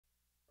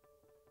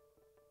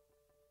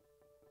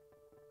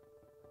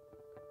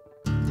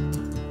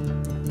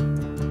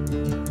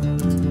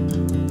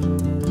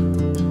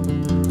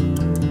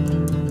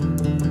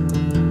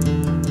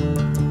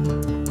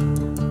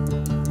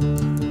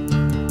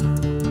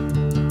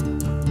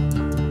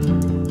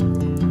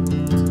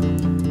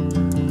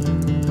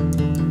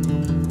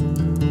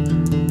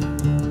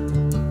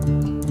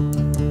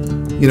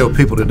You know,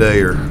 people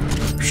today are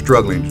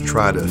struggling to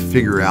try to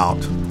figure out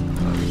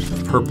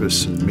the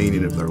purpose and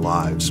meaning of their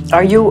lives.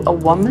 Are you a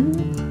woman?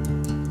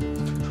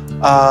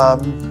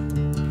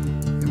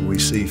 And we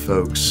see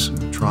folks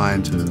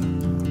trying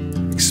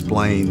to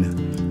explain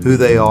who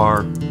they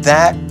are.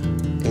 That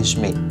is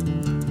me.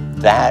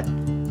 That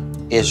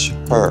is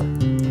her.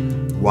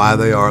 Why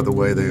they are the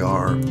way they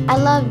are. I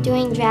love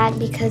doing drag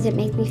because it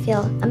makes me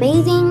feel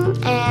amazing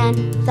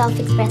and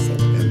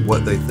self-expressive. And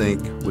what they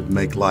think would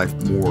make life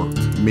more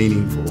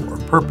meaningful or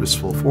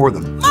purposeful for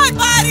them. My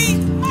body,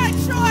 my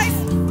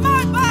choice,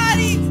 my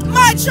body,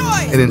 my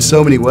choice. And in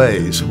so many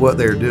ways, what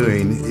they're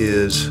doing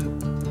is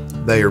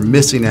they are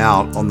missing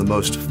out on the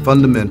most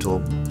fundamental,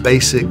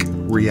 basic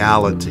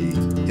reality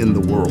in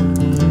the world.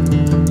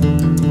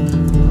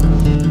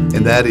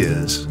 And that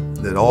is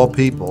that all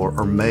people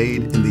are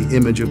made in the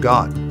image of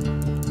God.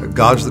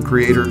 God's the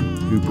creator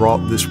who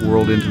brought this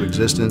world into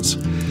existence.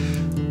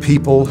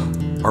 People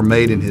are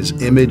made in His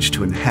image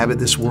to inhabit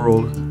this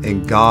world,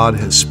 and God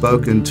has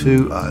spoken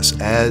to us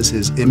as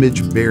His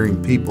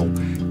image-bearing people,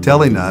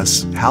 telling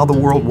us how the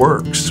world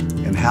works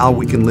and how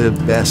we can live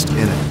best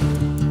in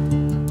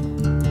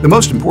it. The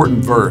most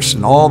important verse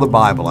in all the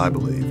Bible, I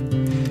believe,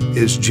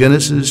 is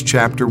Genesis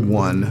chapter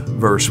 1,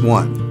 verse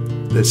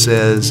 1, that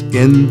says,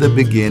 "In the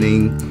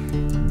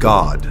beginning,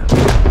 God."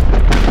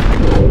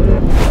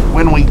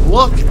 When we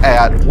look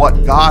at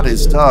what God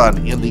has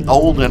done in the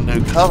Old and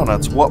New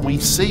Covenants, what we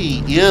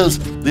see is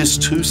this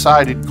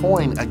two-sided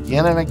coin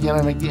again and again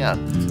and again.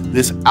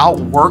 This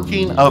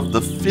outworking of the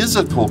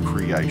physical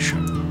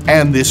creation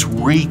and this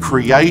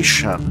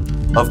recreation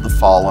of the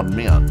fallen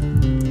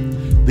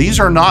men. These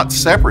are not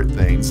separate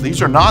things.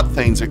 These are not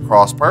things that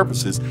cross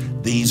purposes.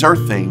 These are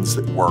things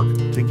that work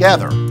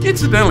together.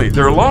 Incidentally,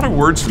 there are a lot of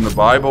words in the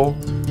Bible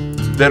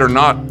that are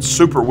not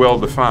super well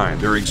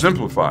defined. They're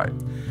exemplified.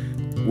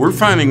 We're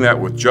finding that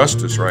with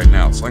justice right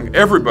now. It's like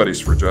everybody's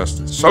for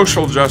justice.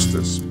 Social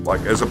justice,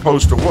 like as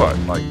opposed to what?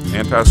 Like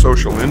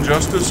antisocial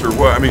injustice or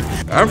what? I mean,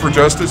 I'm for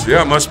justice,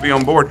 yeah, must be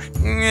on board.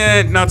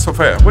 Not so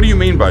fast. What do you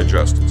mean by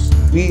justice?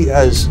 We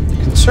as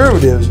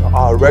conservatives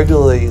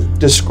regularly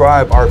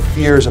describe our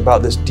fears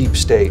about this deep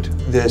state,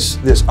 this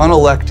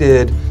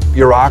unelected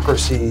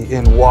bureaucracy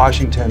in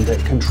Washington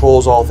that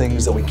controls all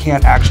things that we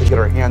can't actually get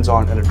our hands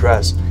on and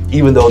address,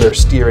 even though they're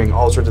steering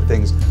all sorts of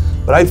things.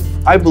 But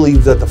I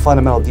believe that the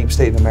fundamental deep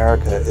state in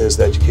America is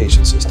the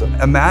education system.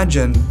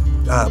 Imagine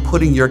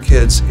putting your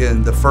kids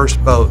in the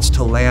first boats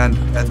to land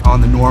on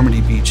the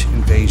Normandy Beach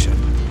invasion,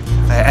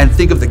 and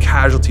think of the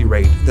casualty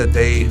rate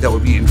that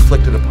would be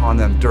inflicted upon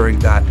them during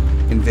that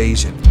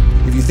invasion.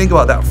 If you think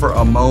about that for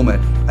a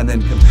moment and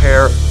then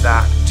compare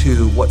that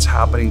to what's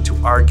happening to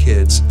our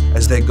kids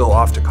as they go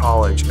off to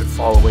college and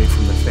fall away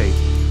from the faith,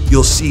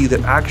 you'll see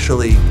that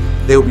actually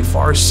they would be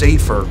far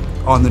safer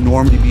on the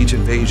Normandy Beach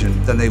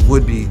invasion than they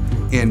would be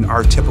in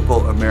our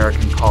typical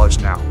American college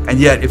now. And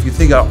yet, if you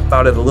think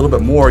about it a little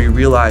bit more, you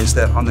realize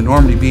that on the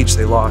Normandy Beach,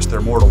 they lost their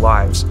mortal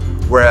lives,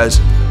 whereas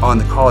on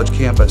the college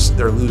campus,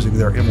 they're losing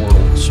their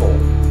immortal soul.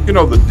 You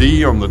know the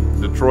D on the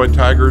Detroit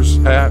Tigers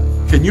hat?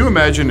 Can you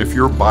imagine if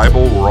your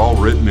Bible were all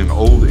written in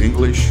Old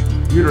English?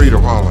 You'd read a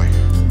while like,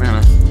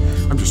 man,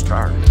 I'm just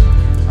tired.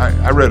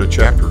 I read a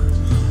chapter.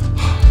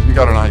 You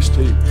got an iced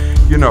tea.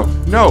 You know,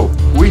 no,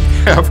 we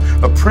have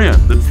a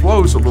print that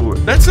flows a little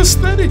bit. That's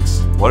aesthetics.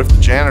 What if the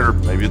janitor,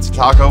 maybe it's a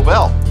Taco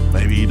Bell,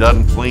 maybe he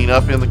doesn't clean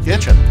up in the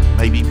kitchen,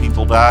 maybe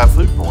people die of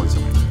food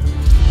poisoning.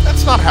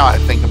 That's not how I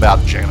think about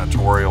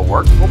janitorial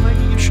work. Well,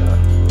 maybe you should.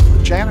 The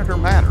janitor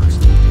matters.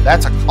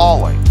 That's a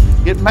calling.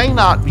 It may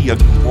not be a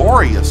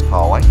glorious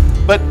calling,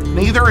 but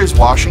neither is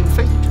washing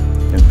feet.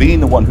 And being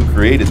the one who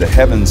created the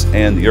heavens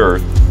and the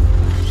earth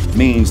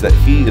means that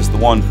He is the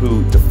one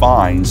who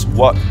defines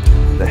what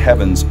the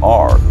heavens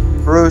are.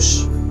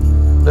 Bruce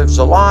lives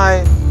a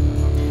lie.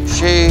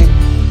 She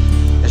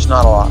is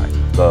not alive.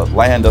 The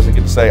land doesn't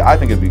get to say, I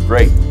think it'd be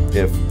great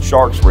if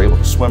sharks were able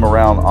to swim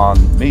around on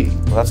me.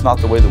 Well, that's not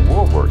the way the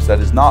world works. That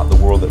is not the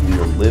world that we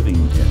are living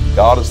in.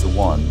 God is the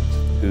one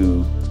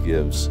who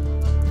gives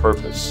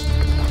purpose.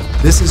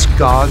 This is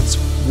God's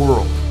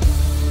world.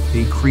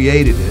 He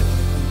created it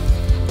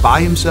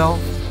by Himself,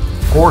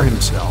 for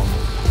Himself,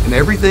 and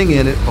everything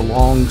in it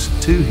belongs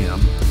to Him,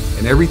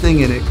 and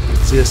everything in it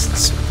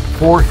exists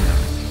for Him,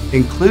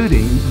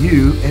 including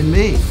you and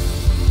me.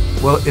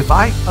 Well, if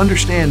I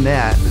understand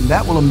that, then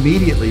that will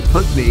immediately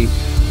put me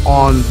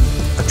on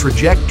a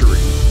trajectory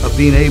of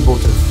being able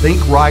to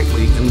think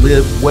rightly and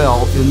live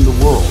well in the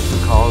world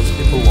because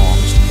it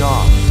belongs to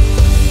God.